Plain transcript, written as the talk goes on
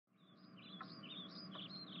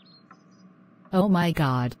Oh my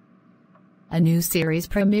god. A new series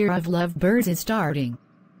premiere of Lovebirds is starting.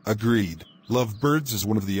 Agreed. Lovebirds is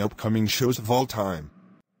one of the upcoming shows of all time.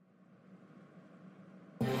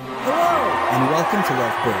 Hello, and welcome to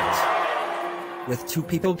Lovebirds. With two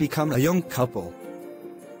people become a young couple.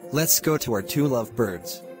 Let's go to our two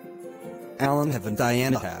lovebirds. Alan have and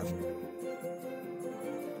Diana have.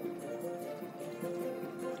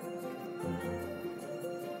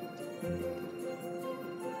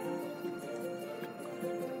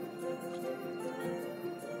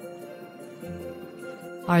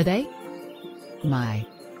 Are they? My.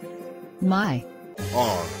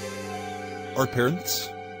 Our parents?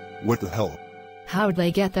 What the hell? How'd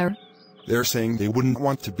they get there? They're saying they wouldn't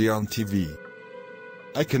want to be on TV.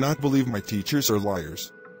 I cannot believe my teachers are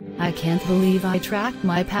liars. I can't believe I tracked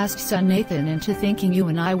my past son Nathan into thinking you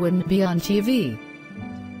and I wouldn't be on TV.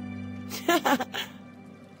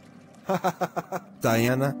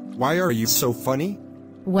 Diana, why are you so funny?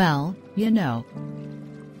 Well, you know.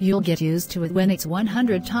 You'll get used to it when it's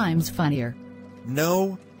 100 times funnier.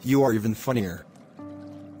 No, you are even funnier.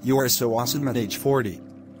 You are so awesome at age 40.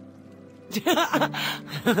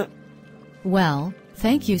 Well,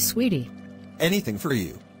 thank you, sweetie. Anything for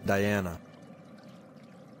you, Diana.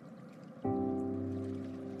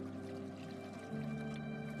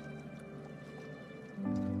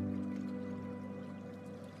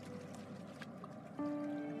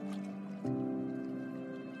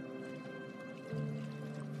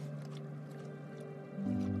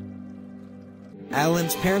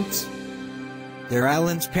 Alan's parents? They're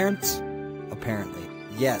Alan's parents? Apparently,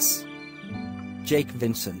 yes. Jake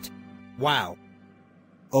Vincent. Wow.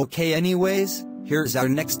 Okay, anyways, here's our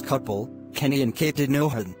next couple, Kenny and Kate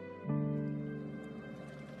Donohan.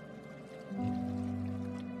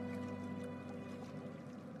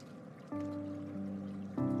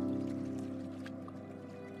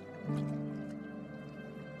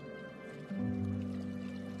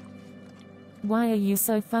 Why are you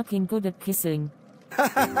so fucking good at kissing?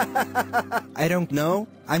 I don't know,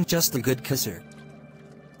 I'm just a good kisser.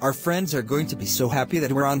 Our friends are going to be so happy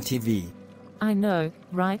that we're on TV. I know,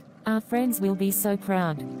 right? Our friends will be so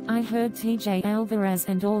proud. I heard TJ Alvarez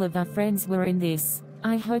and all of our friends were in this.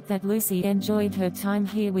 I hope that Lucy enjoyed her time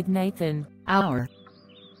here with Nathan. Our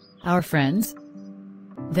friends?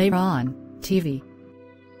 They're on TV.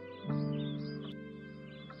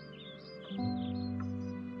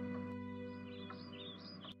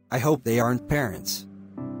 I hope they aren't parents.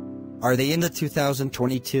 Are they into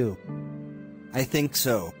 2022? I think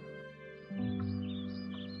so.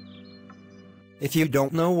 If you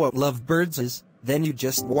don't know what Lovebirds is, then you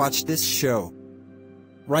just watch this show.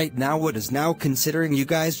 Right now what is now considering you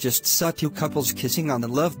guys just saw two couples kissing on the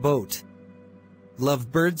Love Boat.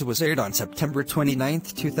 Lovebirds was aired on September 29,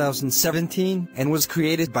 2017, and was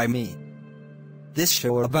created by me. This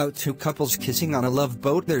show about two couples kissing on a love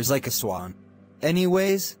boat, there's like a swan.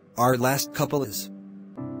 Anyways, our last couple is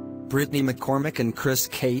Brittney McCormick and Chris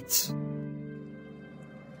Cates.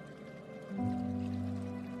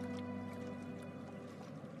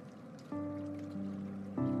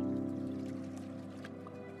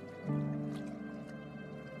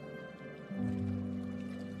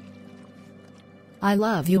 I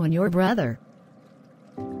love you and your brother.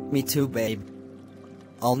 Me too, babe.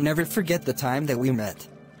 I'll never forget the time that we met.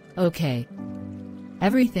 Okay.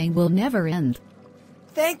 Everything will never end.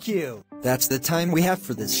 Thank you! That's the time we have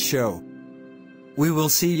for this show. We will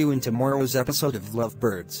see you in tomorrow's episode of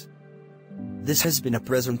Lovebirds. This has been a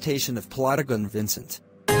presentation of Plotagon Vincent.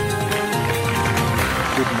 Good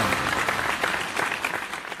night.